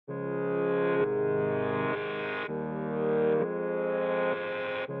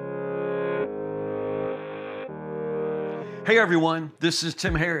Hey everyone, this is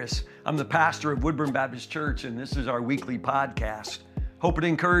Tim Harris. I'm the pastor of Woodburn Baptist Church, and this is our weekly podcast. Hope it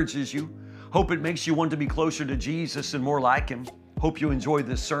encourages you. Hope it makes you want to be closer to Jesus and more like Him. Hope you enjoy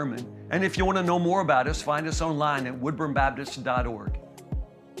this sermon. And if you want to know more about us, find us online at woodburnbaptist.org.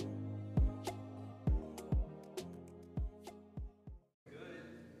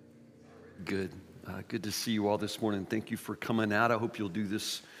 Good. Good to see you all this morning. Thank you for coming out. I hope you'll do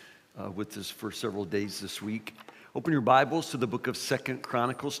this with us for several days this week. Open your Bibles to the book of 2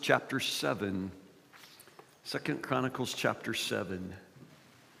 Chronicles chapter 7. 2 Chronicles chapter 7.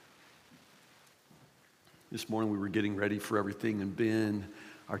 This morning we were getting ready for everything, and Ben,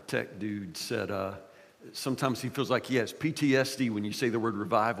 our tech dude, said sometimes he feels like he has PTSD when you say the word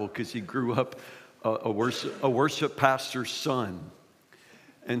revival because he grew up a worship pastor's son.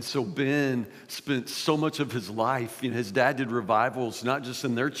 And so Ben spent so much of his life, his dad did revivals, not just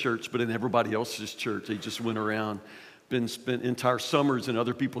in their church, but in everybody else's church. He just went around. Ben spent entire summers in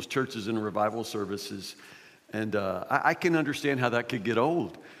other people's churches in revival services. And I can understand how that could get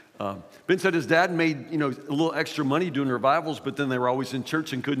old. Ben said his dad made, a little extra money doing revivals, but then they were always in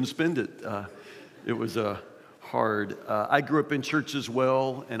church and couldn't spend it. It was hard. I grew up in church as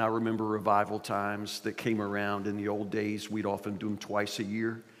well, and I remember revival times that came around in the old days. We'd often do them twice a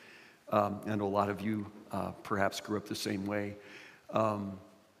year. I know a lot of you perhaps grew up the same way. I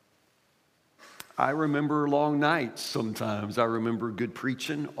remember long nights sometimes. I remember good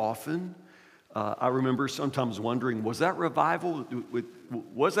preaching often. I remember sometimes wondering, was that revival?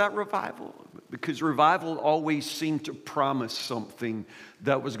 Was that revival? Because revival always seemed to promise something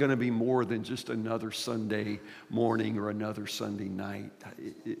that was going to be more than just another Sunday morning or another Sunday night.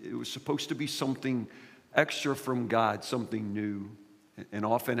 It was supposed to be something extra from God, something new. And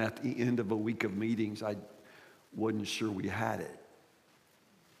often at the end of a week of meetings, I wasn't sure we had it.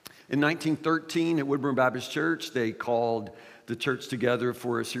 In 1913 at Woodburn Baptist Church, they called the church together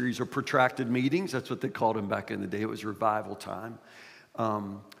for a series of protracted meetings. That's what they called them back in the day. It was revival time.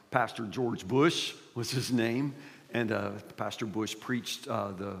 Pastor George Bush was his name, and Pastor Bush preached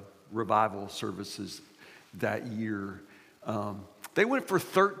the revival services that year. They went for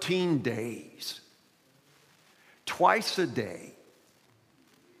 13 days, twice a day.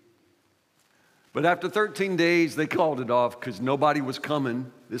 But after 13 days, they called it off because nobody was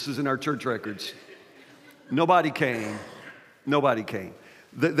coming. This is in our church records. Nobody came. Nobody came.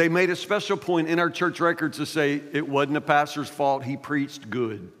 They made a special point in our church records to say it wasn't a pastor's fault. He preached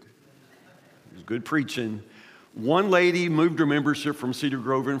good. It was good preaching. One lady moved her membership from Cedar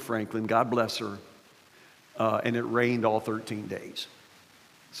Grove in Franklin. God bless her. And it rained all 13 days.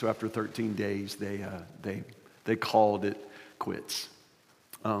 So after 13 days, they called it quits.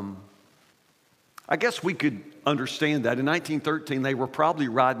 I guess we could understand that. In 1913, they were probably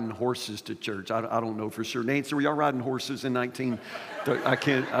riding horses to church. I don't know for sure. Nancy, were y'all riding horses in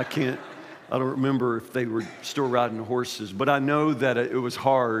 1913? I don't remember if they were still riding horses, but I know that it was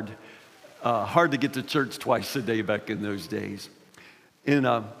hard to get to church twice a day back in those days.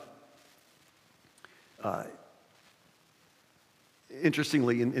 Interestingly,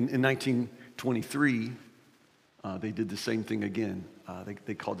 in 1923, they did the same thing again.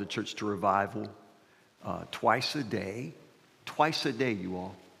 They called the church to revival. Twice a day, you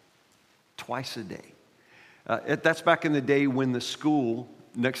all, twice a day. That's back in the day when the school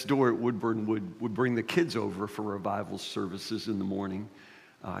next door at Woodburn would bring the kids over for revival services in the morning.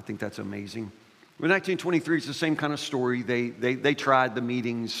 I think that's amazing. In 1923, it's the same kind of story. They tried the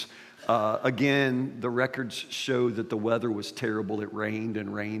meetings. Again, the records show that the weather was terrible. It rained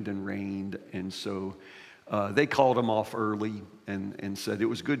and rained and rained, and so they called them off early and said it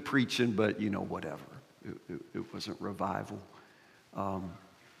was good preaching, but whatever. It wasn't revival.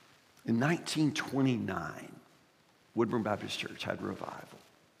 In 1929, Woodburn Baptist Church had revival.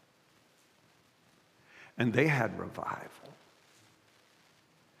 And they had revival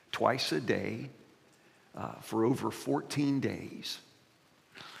twice a day for over 14 days.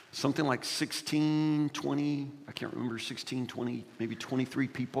 Something like 16, 20, I can't remember, 16, 20, maybe 23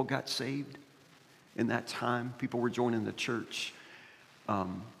 people got saved in that time. People were joining the church.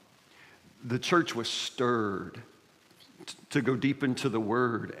 The church was stirred to go deep into the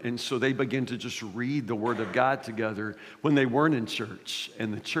Word. And so they began to just read the Word of God together when they weren't in church.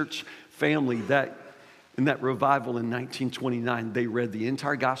 And the church family, in that revival in 1929, they read the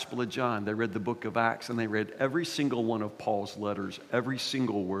entire Gospel of John. They read the book of Acts, and they read every single one of Paul's letters, every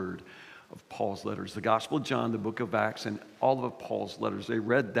single word of Paul's letters. The Gospel of John, the book of Acts, and all of Paul's letters. They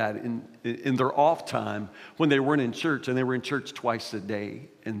read that in their off time when they weren't in church, and they were in church twice a day.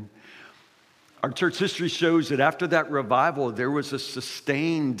 And Our church history shows that after that revival, there was a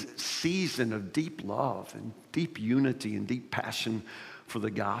sustained season of deep love and deep unity and deep passion for the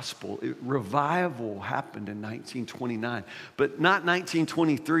gospel. Revival happened in 1929, but not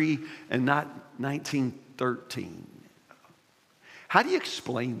 1923 and not 1913. How do you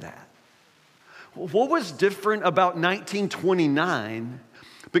explain that? What was different about 1929?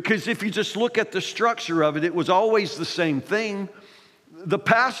 Because if you just look at the structure of it, it was always the same thing. The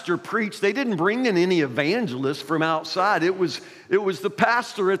pastor preached. They didn't bring in any evangelists from outside. It was the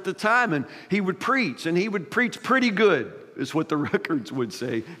pastor at the time, and he would preach, and he would preach pretty good, is what the records would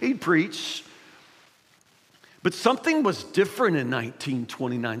say. He'd preach. But something was different in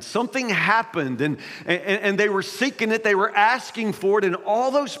 1929. Something happened, and they were seeking it. They were asking for it in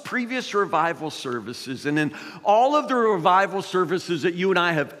all those previous revival services. And in all of the revival services that you and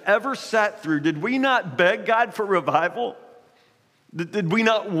I have ever sat through, did we not beg God for revival? Did we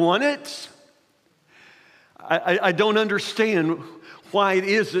not want it? I don't understand why it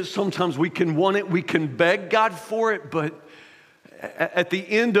is that sometimes we can want it, we can beg God for it, but at the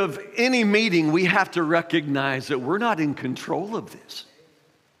end of any meeting, we have to recognize that we're not in control of this.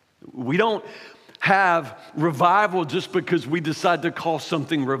 We don't have revival just because we decide to call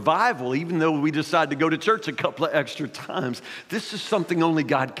something revival, even though we decide to go to church a couple of extra times. This is something only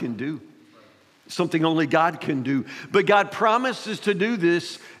God can do. Something only God can do. But God promises to do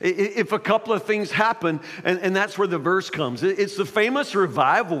this if a couple of things happen, and that's where the verse comes. It's the famous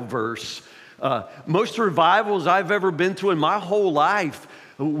revival verse. Most revivals I've ever been to in my whole life,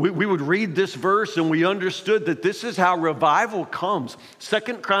 we would read this verse and we understood that this is how revival comes. 2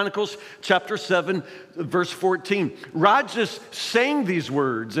 Chronicles chapter 7, verse 14. Rod just sang these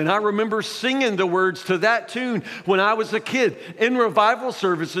words, and I remember singing the words to that tune when I was a kid in revival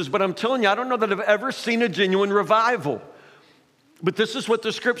services, but I'm telling you, I don't know that I've ever seen a genuine revival. But this is what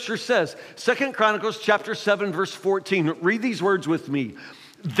the scripture says. 2 Chronicles chapter 7, verse 14. Read these words with me.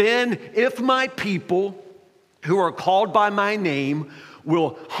 Then if my people who are called by my name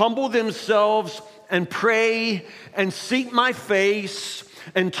will humble themselves and pray and seek my face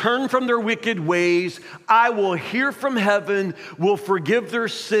and turn from their wicked ways, I will hear from heaven, will forgive their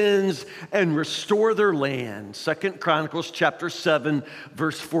sins and restore their land. 2 Chronicles chapter 7,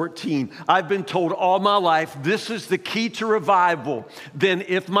 verse 14. I've been told all my life this is the key to revival. Then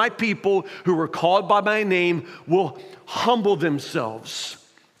if my people who are called by my name will humble themselves.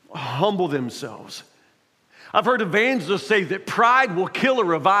 I've heard evangelists say that pride will kill a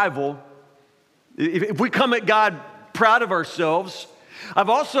revival if we come at God proud of ourselves. I've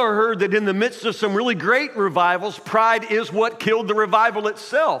also heard that in the midst of some really great revivals, pride is what killed the revival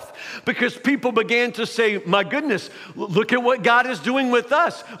itself, because people began to say, my goodness, look at what God is doing with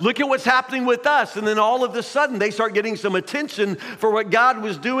us. Look at what's happening with us. And then all of a sudden they start getting some attention for what God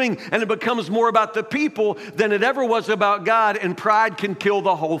was doing, and it becomes more about the people than it ever was about God, and pride can kill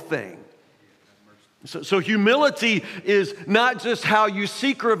the whole thing. So humility is not just how you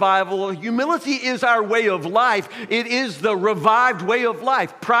seek revival. Humility is our way of life. It is the revived way of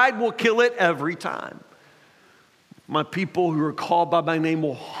life. Pride will kill it every time. My people who are called by my name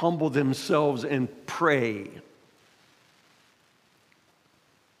will humble themselves and pray.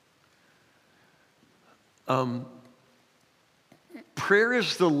 Prayer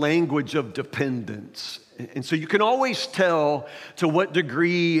is the language of dependence. And so you can always tell to what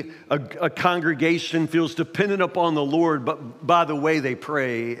degree a congregation feels dependent upon the Lord, but by the way they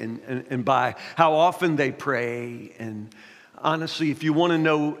pray and by how often they pray. And honestly, if you want to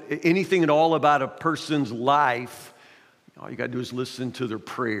know anything at all about a person's life, all you got to do is listen to their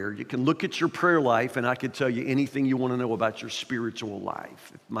prayer. You can look at your prayer life, and I can tell you anything you want to know about your spiritual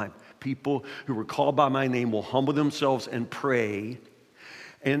life. If my people who are called by my name will humble themselves and pray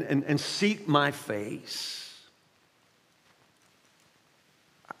and seek my face.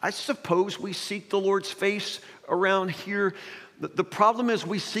 I suppose we seek the Lord's face around here. The problem is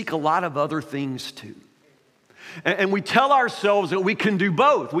we seek a lot of other things too. And we tell ourselves that we can do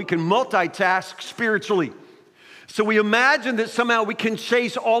both. We can multitask spiritually. So we imagine that somehow we can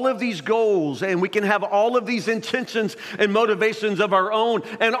chase all of these goals and we can have all of these intentions and motivations of our own.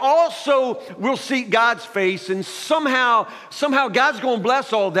 And also we'll seek God's face, and somehow God's going to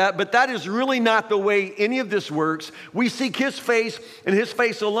bless all that, but that is really not the way any of this works. We seek His face and His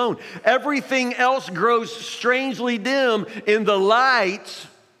face alone. Everything else grows strangely dim in the light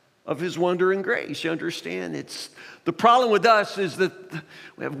of His wonder and grace. You understand? The problem with us is that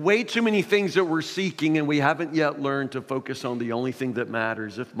we have way too many things that we're seeking, and we haven't yet learned to focus on the only thing that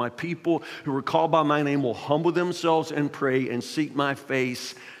matters. If my people who are called by my name will humble themselves and pray and seek my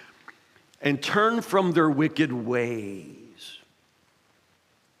face and turn from their wicked ways.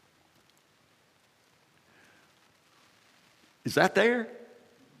 Is that there?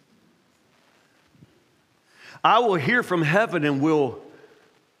 I will hear from heaven and will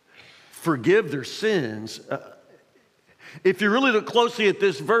forgive their sins. If you really look closely at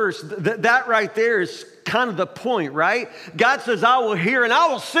this verse, that right there is kind of the point, right? God says, I will hear and I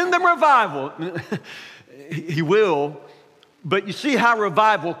will send them revival. He will. But you see how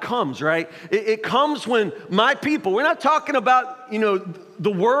revival comes, right? It comes when my people, we're not talking about,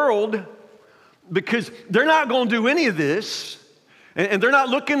 the world, because they're not going to do any of this. And they're not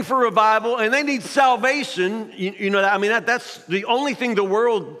looking for revival, and they need salvation. That's the only thing the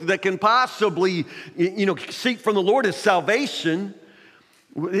world that can possibly, seek from the Lord is salvation.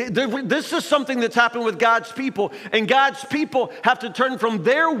 This is something that's happened with God's people, and God's people have to turn from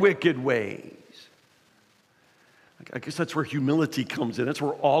their wicked ways. I guess that's where humility comes in. That's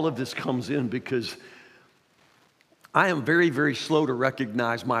where all of this comes in, because I am very, very slow to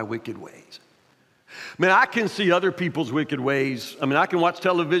recognize my wicked ways. I can see other people's wicked ways. I can watch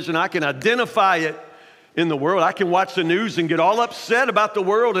television. I can identify it in the world. I can watch the news and get all upset about the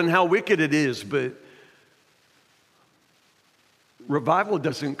world and how wicked it is. But revival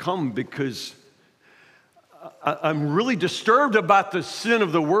doesn't come because I'm really disturbed about the sin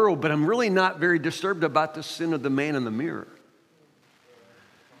of the world, but I'm really not very disturbed about the sin of the man in the mirror.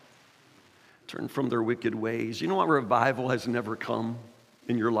 Turn from their wicked ways. You know what? Revival has never come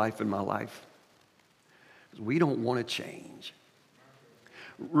in your life and my life. We don't want to change.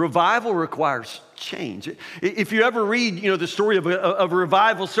 Revival requires change. If you ever read, the story of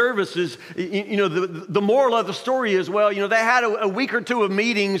revival services, the moral of the story is, they had a week or two of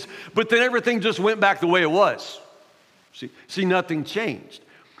meetings, but then everything just went back the way it was. See, nothing changed.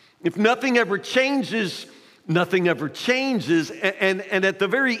 If nothing ever changes, nothing ever changes. And at the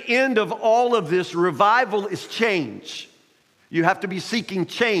very end of all of this, revival is change. You have to be seeking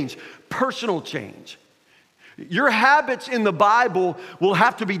change, personal change. Your habits in the Bible will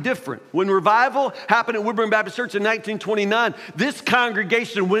have to be different. When revival happened at Woodburn Baptist Church in 1929, this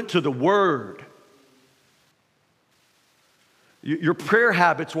congregation went to the Word. Your prayer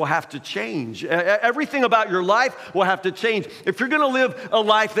habits will have to change. Everything about your life will have to change. If you're going to live a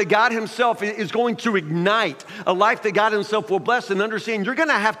life that God Himself is going to ignite, a life that God Himself will bless and understand, you're going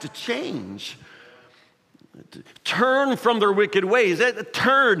to have to change. Turn from their wicked ways.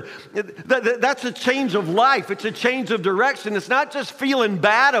 That's a change of life. It's a change of direction. It's not just feeling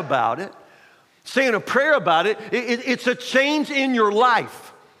bad about it, saying a prayer about it. It's a change in your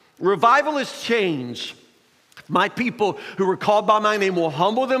life. Revival is change. My people who are called by my name will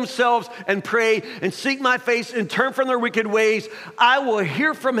humble themselves and pray and seek my face and turn from their wicked ways. I will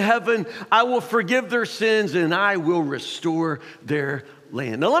hear from heaven. I will forgive their sins and I will restore their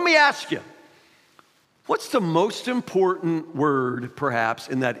land. Now let me ask you, what's the most important word, perhaps,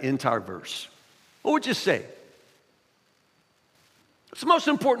 in that entire verse? What would you say? What's the most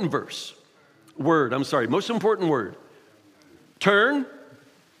important most important word? Turn?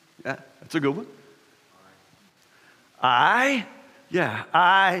 Yeah, that's a good one. I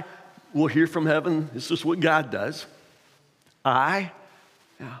will hear from heaven. This is what God does. Yeah.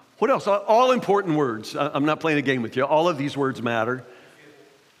 What else? All important words. I'm not playing a game with you. All of these words matter.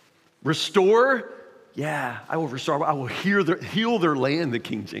 Restore. Yeah, I will restore. I will heal their land, the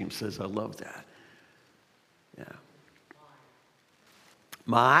King James says. I love that. Yeah.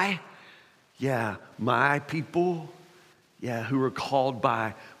 My people, who are called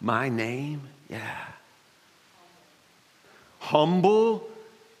by my name. Yeah. Humble.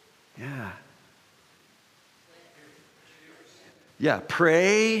 Yeah. Yeah,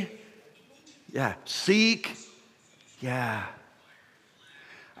 pray. Yeah, seek. Yeah.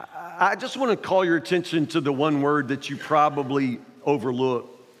 I just want to call your attention to the one word that you probably overlook.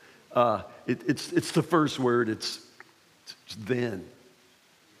 It's the first word. It's then.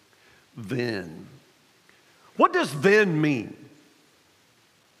 Then. What does then mean?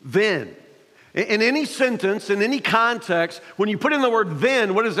 Then. In any sentence, in any context, when you put in the word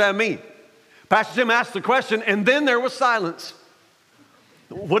then, what does that mean? Pastor Tim asked the question, and then there was silence.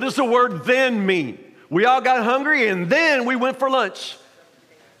 What does the word then mean? We all got hungry, and then we went for lunch.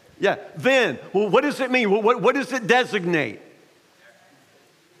 Yeah, then. Well, what does it mean? What does it designate?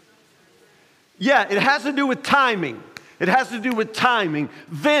 Yeah, it has to do with timing. It has to do with timing.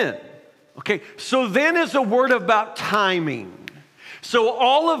 Then. Okay, so then is a word about timing. So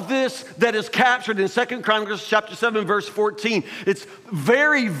all of this that is captured in 2 Chronicles chapter 7, verse 14, it's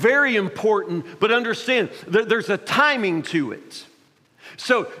very, very important, but understand there's a timing to it.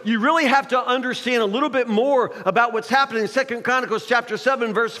 So you really have to understand a little bit more about what's happening in 2 Chronicles chapter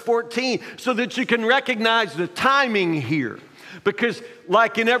 7, verse 14, so that you can recognize the timing here. Because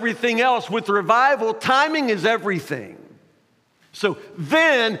like in everything else with revival, timing is everything. So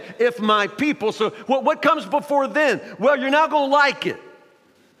then, if my people, so what comes before then? Well, you're not going to like it,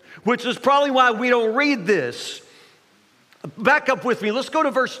 which is probably why we don't read this. Back up with me. Let's go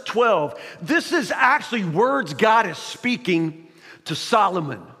to verse 12. This is actually words God is speaking to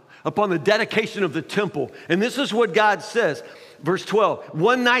Solomon upon the dedication of the temple. And this is what God says. Verse 12,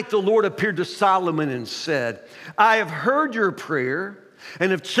 one night the Lord appeared to Solomon and said, I have heard your prayer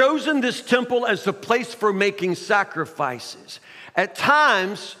and have chosen this temple as the place for making sacrifices. At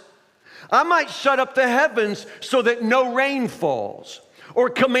times, I might shut up the heavens so that no rain falls, or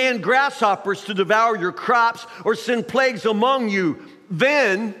command grasshoppers to devour your crops, or send plagues among you.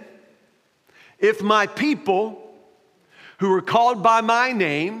 Then, if my people who are called by my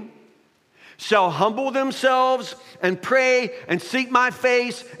name shall humble themselves and pray and seek my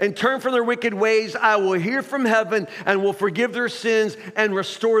face and turn from their wicked ways, I will hear from heaven and will forgive their sins and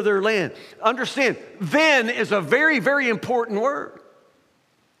restore their land. Understand, then is a very, very important word.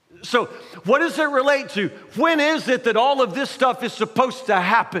 So what does it relate to? When is it that all of this stuff is supposed to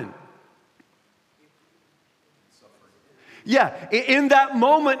happen? Yeah, in that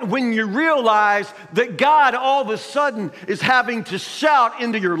moment when you realize that God all of a sudden is having to shout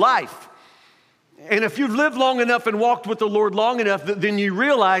into your life. And if you've lived long enough and walked with the Lord long enough, then you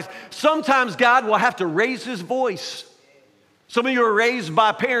realize sometimes God will have to raise his voice. Some of you are raised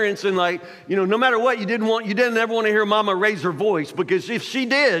by parents and no matter what, you didn't ever want to hear mama raise her voice, because if she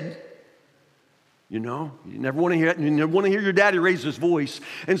did, you never want to hear your daddy raise his voice.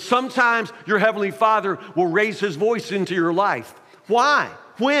 And sometimes your Heavenly Father will raise his voice into your life. Why?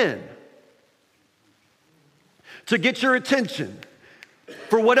 When? To get your attention.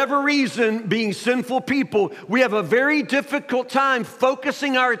 For whatever reason, being sinful people, we have a very difficult time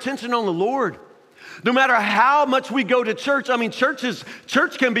focusing our attention on the Lord. No matter how much we go to church,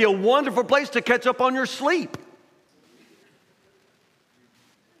 church can be a wonderful place to catch up on your sleep.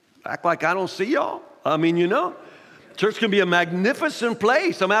 Act like I don't see y'all. Church can be a magnificent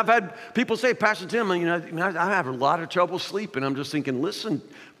place. I've had people say, Pastor Tim, I have a lot of trouble sleeping. I'm just thinking, listen,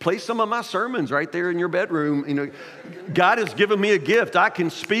 play some of my sermons right there in your bedroom. God has given me a gift. I can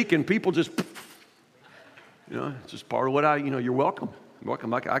speak and people just, it's just part of what you're welcome. You're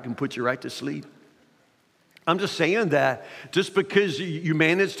welcome. I can put you right to sleep. I'm just saying that just because you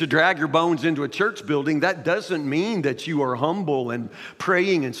manage to drag your bones into a church building, that doesn't mean that you are humble and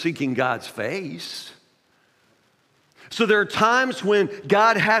praying and seeking God's face. So there are times when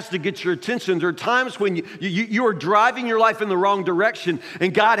God has to get your attention. There are times when you are driving your life in the wrong direction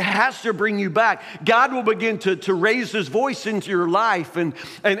and God has to bring you back. God will begin to raise his voice into your life. And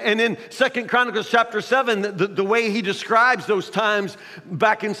in 2 Chronicles chapter 7, the way he describes those times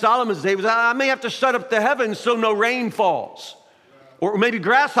back in Solomon's day was, I may have to shut up the heavens so no rain falls. Or maybe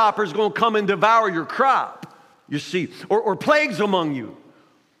grasshoppers going to come and devour your crop, you see, or plagues among you.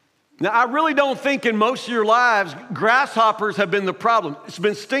 Now, I really don't think in most of your lives, grasshoppers have been the problem. It's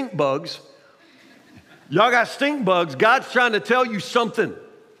been stink bugs. Y'all got stink bugs. God's trying to tell you something.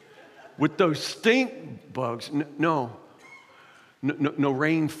 With those stink bugs, no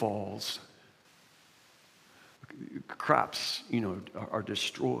rain falls. Crops, are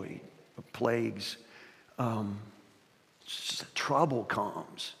destroyed. Plagues. Trouble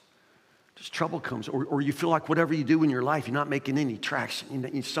comes. Trouble comes, or you feel like whatever you do in your life, you're not making any traction.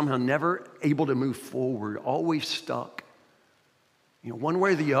 You're somehow never able to move forward, always stuck. One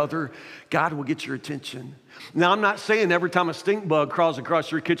way or the other, God will get your attention. Now, I'm not saying every time a stink bug crawls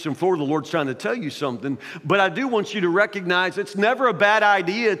across your kitchen floor, the Lord's trying to tell you something, but I do want you to recognize it's never a bad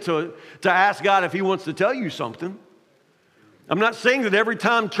idea to ask God if he wants to tell you something. I'm not saying that every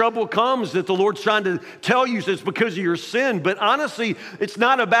time trouble comes that the Lord's trying to tell you it's because of your sin, but honestly, it's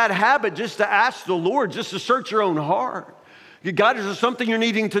not a bad habit just to ask the Lord, just to search your own heart. God, is there something you're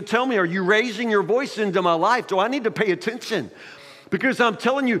needing to tell me? Are you raising your voice into my life? Do I need to pay attention? Because I'm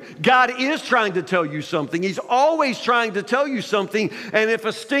telling you, God is trying to tell you something. He's always trying to tell you something. And if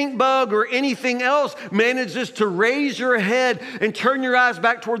a stink bug or anything else manages to raise your head and turn your eyes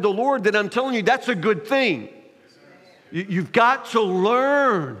back toward the Lord, then I'm telling you, that's a good thing. You've got to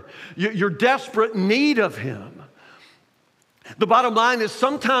learn your desperate need of him. The bottom line is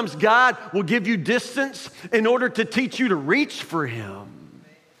sometimes God will give you distance in order to teach you to reach for him.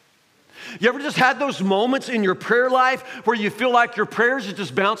 You ever just had those moments in your prayer life where you feel like your prayers are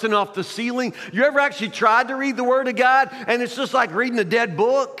just bouncing off the ceiling? You ever actually tried to read the Word of God and it's just like reading a dead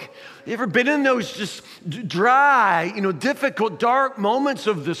book? You ever been in those just dry, difficult, dark moments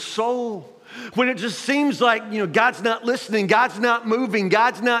of the soul? When it just seems like, God's not listening, God's not moving,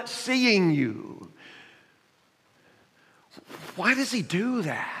 God's not seeing you. Why does he do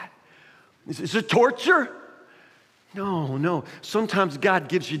that? Is it torture? No, no. Sometimes God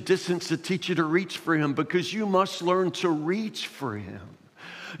gives you distance to teach you to reach for him because you must learn to reach for him.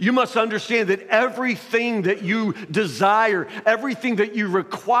 You must understand that everything that you desire, everything that you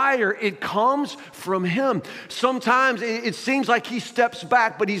require, it comes from him. Sometimes it seems like he steps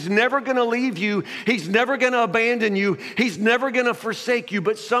back, but he's never going to leave you. He's never going to abandon you. He's never going to forsake you.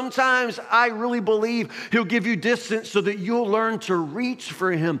 But sometimes I really believe he'll give you distance so that you'll learn to reach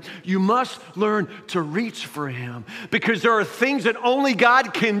for him. You must learn to reach for him because there are things that only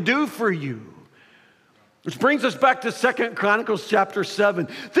God can do for you. Which brings us back to 2 Chronicles chapter 7.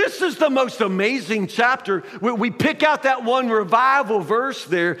 This is the most amazing chapter. We pick out that one revival verse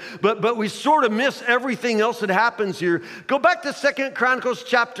there, but we sort of miss everything else that happens here. Go back to 2 Chronicles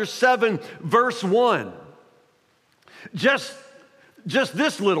chapter 7, verse 1. Just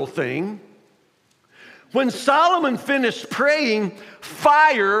this little thing. When Solomon finished praying,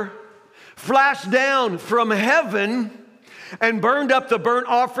 fire flashed down from heaven and burned up the burnt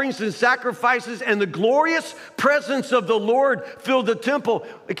offerings and sacrifices, and the glorious presence of the Lord filled the temple.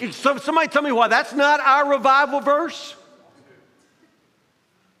 So somebody tell me why that's not our revival verse?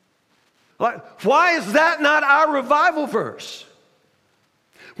 Why is that not our revival verse?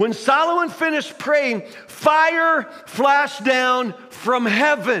 When Solomon finished praying, fire flashed down from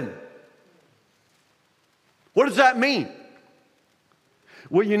heaven. What does that mean?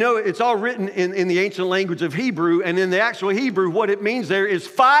 Well, you know, it's all written in the ancient language of Hebrew, and in the actual Hebrew, what it means there is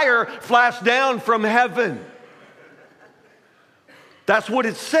fire flashed down from heaven. That's what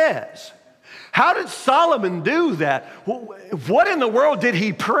it says. How did Solomon do that? What in the world did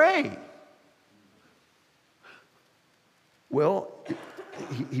he pray? Well,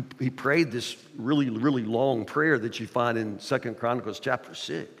 he prayed this really, really long prayer that you find in 2 Chronicles chapter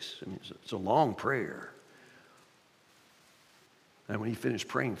 6. I mean, it's a long prayer. And when he finished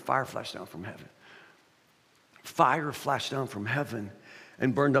praying, fire flashed down from heaven. Fire flashed down from heaven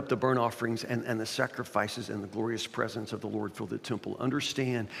and burned up the burnt offerings and the sacrifices, and the glorious presence of the Lord filled the temple.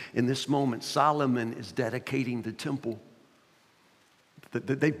 Understand, in this moment, Solomon is dedicating the temple.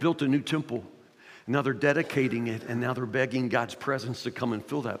 They built a new temple. Now they're dedicating it, and now they're begging God's presence to come and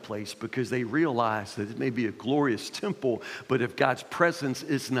fill that place because they realize that it may be a glorious temple, but if God's presence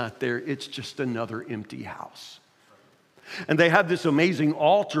is not there, it's just another empty house. And they have this amazing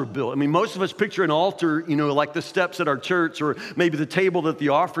altar built. I mean, most of us picture an altar, you know, like the steps at our church or maybe the table that the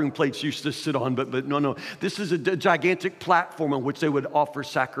offering plates used to sit on. But no. This is a gigantic platform on which they would offer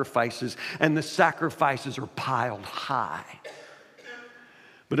sacrifices, and the sacrifices are piled high.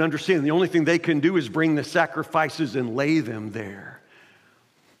 But understand, the only thing they can do is bring the sacrifices and lay them there.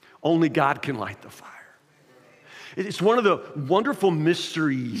 Only God can light the fire. It's one of the wonderful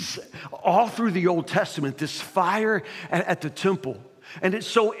mysteries all through the Old Testament, this fire at the temple. And it's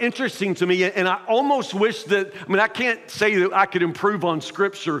so interesting to me, and I almost wish that, I mean, I can't say that I could improve on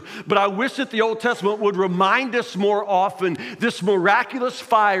Scripture, but I wish that the Old Testament would remind us more often this miraculous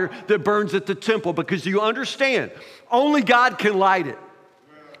fire that burns at the temple, because you understand, only God can light it.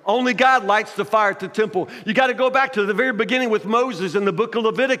 Only God lights the fire at the temple. You got to go back to the very beginning with Moses in the book of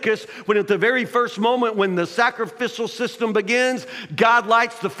Leviticus, when at the very first moment when the sacrificial system begins, God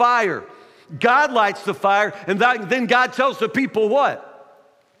lights the fire. God lights the fire, and then God tells the people what?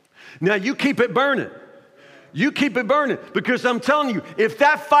 Now you keep it burning. You keep it burning, because I'm telling you, if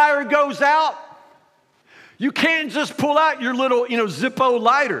that fire goes out, you can't just pull out your little, Zippo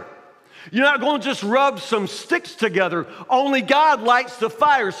lighter. You're not going to just rub some sticks together. Only God lights the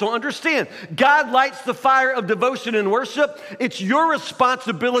fire. So understand, God lights the fire of devotion and worship. It's your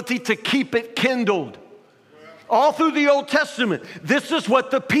responsibility to keep it kindled. All through the Old Testament, this is what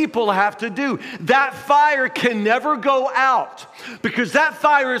the people have to do. That fire can never go out, because that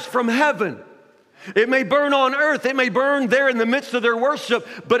fire is from heaven. It may burn on earth, it may burn there in the midst of their worship,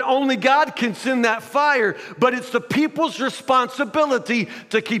 but only God can send that fire. But it's the people's responsibility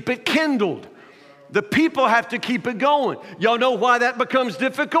to keep it kindled. The people have to keep it going. Y'all know why that becomes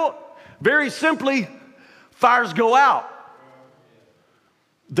difficult? Very simply, fires go out.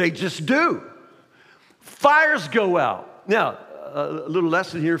 They just do. Fires go out. Now, a little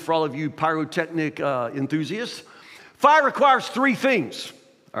lesson here for all of you pyrotechnic enthusiasts. Fire requires three things.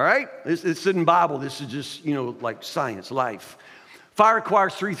 All right? It's in the Bible. This is just, like science, life. Fire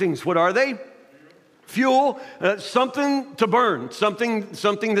requires three things. What are they? Fuel, something to burn, something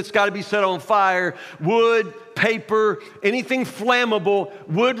that's got to be set on fire, wood, paper, anything flammable.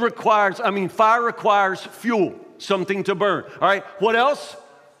 Fire requires fuel, something to burn. All right? What else?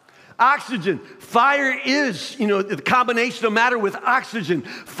 Oxygen. Fire is, the combination of matter with oxygen.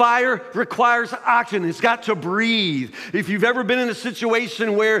 Fire requires oxygen. It's got to breathe. If you've ever been in a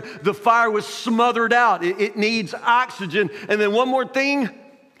situation where the fire was smothered out, it needs oxygen. And then one more thing,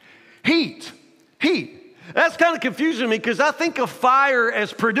 heat. Heat. That's kind of confusing me because I think of fire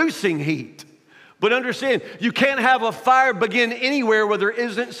as producing heat. But understand, you can't have a fire begin anywhere where there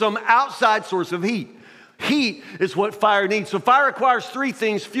isn't some outside source of heat. Heat is what fire needs. So fire requires three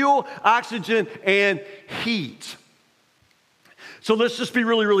things: fuel, oxygen, and heat. So let's just be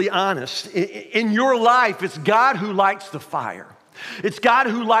really, really honest. In your life, it's God who lights the fire. It's God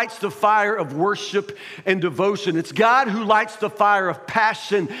who lights the fire of worship and devotion. It's God who lights the fire of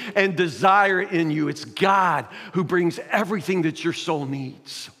passion and desire in you. It's God who brings everything that your soul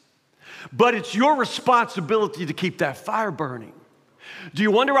needs. But it's your responsibility to keep that fire burning. Do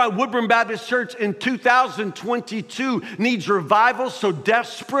you wonder why Woodburn Baptist Church in 2022 needs revival so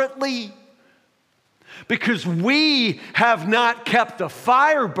desperately? Because we have not kept the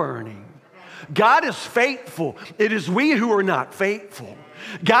fire burning. God is faithful. It is we who are not faithful.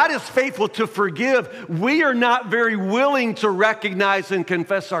 God is faithful to forgive. We are not very willing to recognize and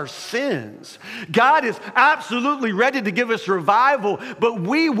confess our sins. God is absolutely ready to give us revival, but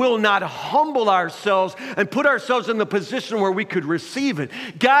we will not humble ourselves and put ourselves in the position where we could receive it.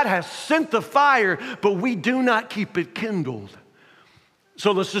 God has sent the fire, but we do not keep it kindled.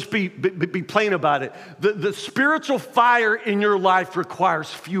 So let's just be plain about it. The spiritual fire in your life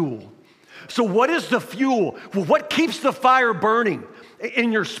requires fuel. So what is the fuel? Well, what keeps the fire burning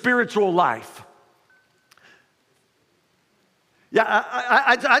in your spiritual life? Yeah,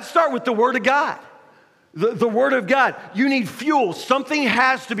 I'd start with the Word of God. The Word of God. You need fuel. Something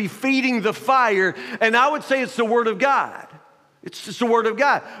has to be feeding the fire, and I would say it's the Word of God. It's just the Word of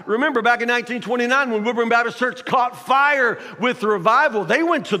God. Remember back in 1929 when Woodburn Baptist Church caught fire with revival, they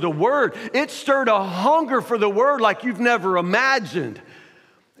went to the Word. It stirred a hunger for the Word like you've never imagined.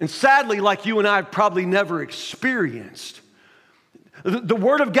 And sadly, like you and I have probably never experienced. The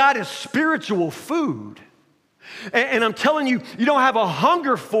Word of God is spiritual food. And I'm telling you, you don't have a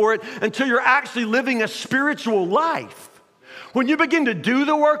hunger for it until you're actually living a spiritual life. When you begin to do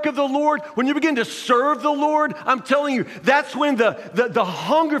the work of the Lord, when you begin to serve the Lord, I'm telling you, that's when the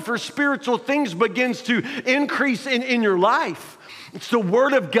hunger for spiritual things begins to increase in your life. It's the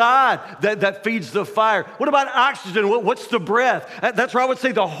Word of God that feeds the fire. What about oxygen? What's the breath? That's where I would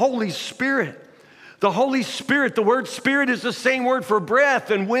say the Holy Spirit. The Holy Spirit, the word spirit is the same word for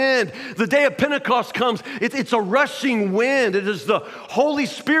breath and wind. The day of Pentecost comes, it's a rushing wind. It is the Holy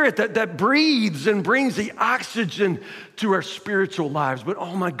Spirit that breathes and brings the oxygen to our spiritual lives. But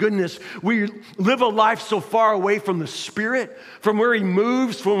oh my goodness, we live a life so far away from the Spirit, from where He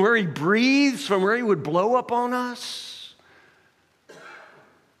moves, from where He breathes, from where He would blow up on us.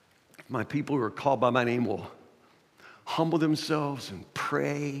 My people who are called by my name will humble themselves and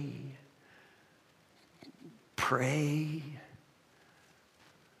pray. Pray.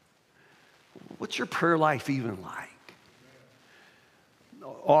 What's your prayer life even like?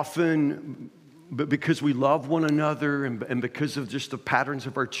 Often, but because we love one another and because of just the patterns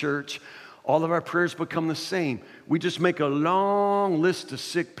of our church, all of our prayers become the same. We just make a long list of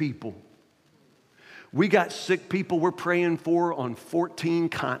sick people. We got sick people we're praying for on 14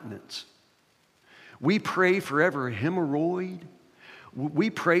 continents. We pray for every hemorrhoid. We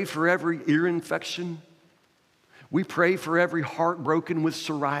pray for every ear infection. We pray for every heart broken with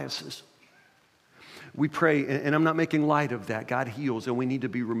psoriasis. We pray, and I'm not making light of that. God heals, and we need to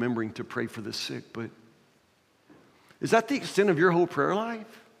be remembering to pray for the sick. But is that the extent of your whole prayer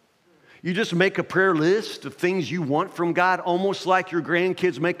life? You just make a prayer list of things you want from God, almost like your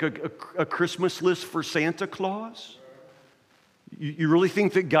grandkids make a Christmas list for Santa Claus? You really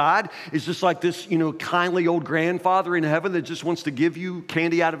think that God is just like this, kindly old grandfather in heaven that just wants to give you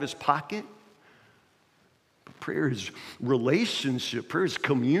candy out of his pocket? Prayer is relationship. Prayer is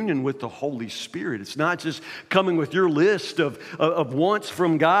communion with the Holy Spirit. It's not just coming with your list of wants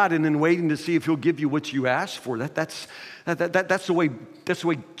from God and then waiting to see if He'll give you what you ask for. That's the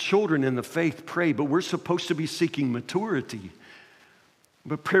way children in the faith pray. But we're supposed to be seeking maturity.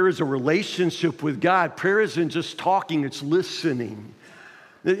 But prayer is a relationship with God. Prayer isn't just talking, it's listening.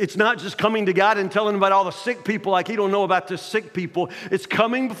 It's not just coming to God and telling Him about all the sick people like He don't know about the sick people. It's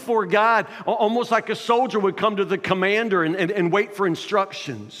coming before God almost like a soldier would come to the commander and wait for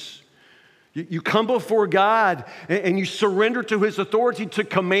instructions. You come before God and you surrender to His authority to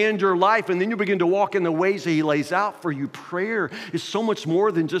command your life, and then you begin to walk in the ways that He lays out for you. Prayer is so much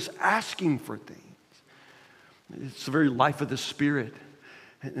more than just asking for things. It's the very life of the Spirit.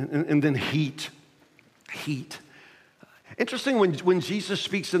 And then heat. Interesting, when Jesus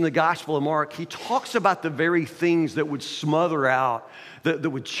speaks in the Gospel of Mark, he talks about the very things that would smother out, that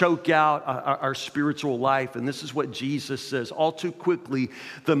would choke out our spiritual life. And this is what Jesus says. All too quickly,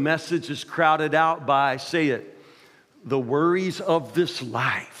 the message is crowded out by, say it, the worries of this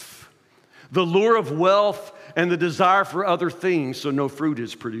life, the lure of wealth, and the desire for other things, so no fruit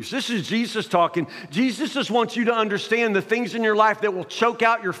is produced. This is Jesus talking. Jesus just wants you to understand the things in your life that will choke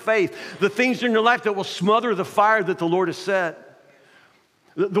out your faith, the things in your life that will smother the fire that the Lord has set.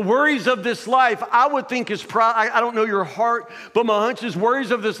 The worries of this life, I would think is I don't know your heart, but my hunch is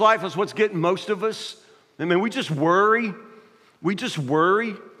worries of this life is what's getting most of us. I mean, we just worry. We just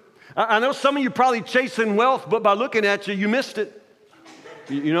worry. I know some of you probably chasing wealth, but by looking at you, you missed it.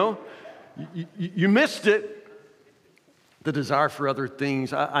 You know? You missed it. The desire for other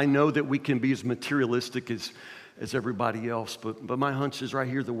things. I know that we can be as materialistic as everybody else, but my hunch is right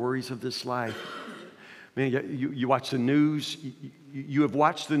here, the worries of this life. Man, you watch the news. You have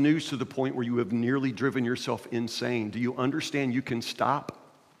watched the news to the point where you have nearly driven yourself insane. Do you understand you can stop?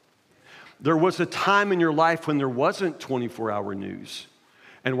 There was a time in your life when there wasn't 24-hour news.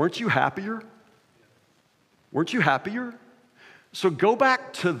 And weren't you happier? Weren't you happier? So go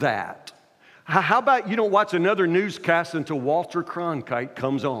back to that. How about you don't watch another newscast until Walter Cronkite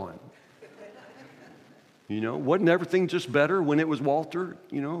comes on? You know, wasn't everything just better when it was Walter,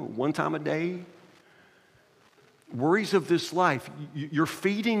 one time a day? Worries of this life, you're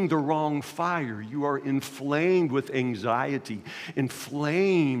feeding the wrong fire. You are inflamed with anxiety,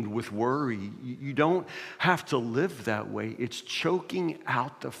 inflamed with worry. You don't have to live that way. It's choking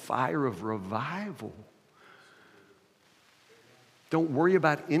out the fire of revival. Don't worry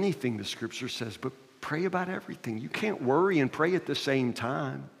about anything, the scripture says, but pray about everything. You can't worry and pray at the same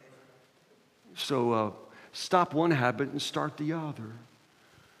time. So stop one habit and start the other.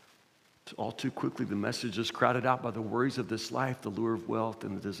 All too quickly, the message is crowded out by the worries of this life, the lure of wealth,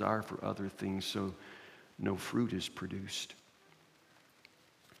 and the desire for other things, so no fruit is produced.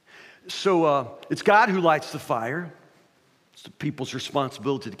 So it's God who lights the fire. It's the people's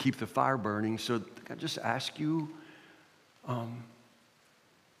responsibility to keep the fire burning. So I just ask you,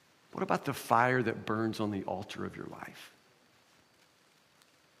 what about the fire that burns on the altar of your life?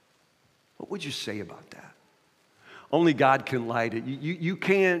 What would you say about that? Only God can light it. You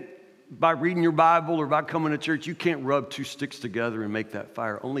can't, by reading your Bible or by coming to church, you can't rub two sticks together and make that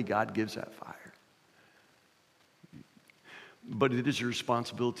fire. Only God gives that fire. But it is your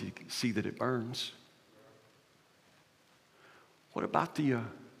responsibility to see that it burns. What about the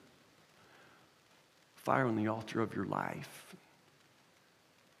fire on the altar of your life?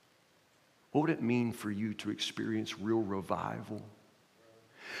 What would it mean for you to experience real revival?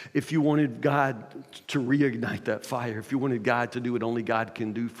 If you wanted God to reignite that fire, if you wanted God to do what only God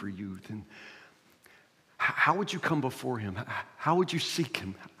can do for you, then how would you come before Him? How would you seek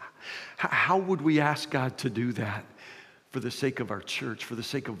Him? How would we ask God to do that for the sake of our church, for the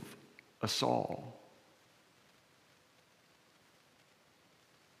sake of us all?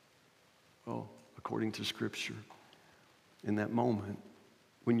 Well, according to Scripture, in that moment,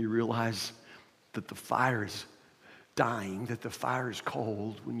 when you realize that the fire is dying, that the fire is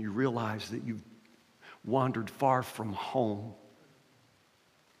cold, when you realize that you've wandered far from home,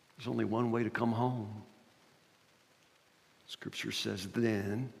 there's only one way to come home. Scripture says,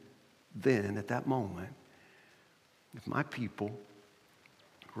 then at that moment, if my people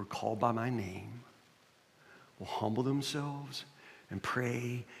who are called by my name will humble themselves and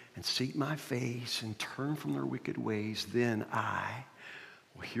pray and seek my face and turn from their wicked ways, then I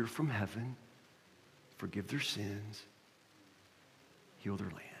will hear from heaven, forgive their sins, heal their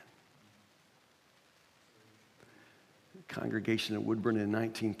land. The congregation at Woodburn in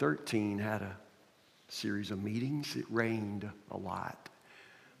 1913 had a series of meetings. It rained a lot.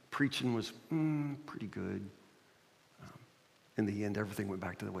 Preaching was pretty good. In the end, everything went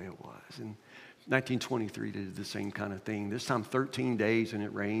back to the way it was. In 1923, they did the same kind of thing. This time, 13 days, and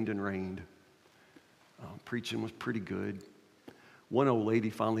it rained and rained. Preaching was pretty good. One old lady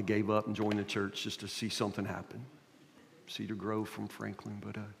finally gave up and joined the church just to see something happen. Cedar Grove from Franklin.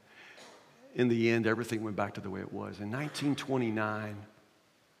 But in the end, everything went back to the way it was. In 1929,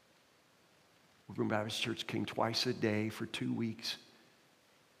 Woodburn Baptist Church came twice a day for 2 weeks.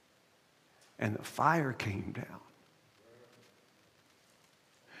 And the fire came down.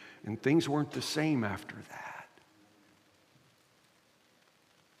 And things weren't the same after that.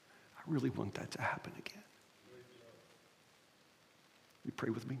 I really want that to happen again. You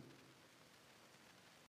pray with me?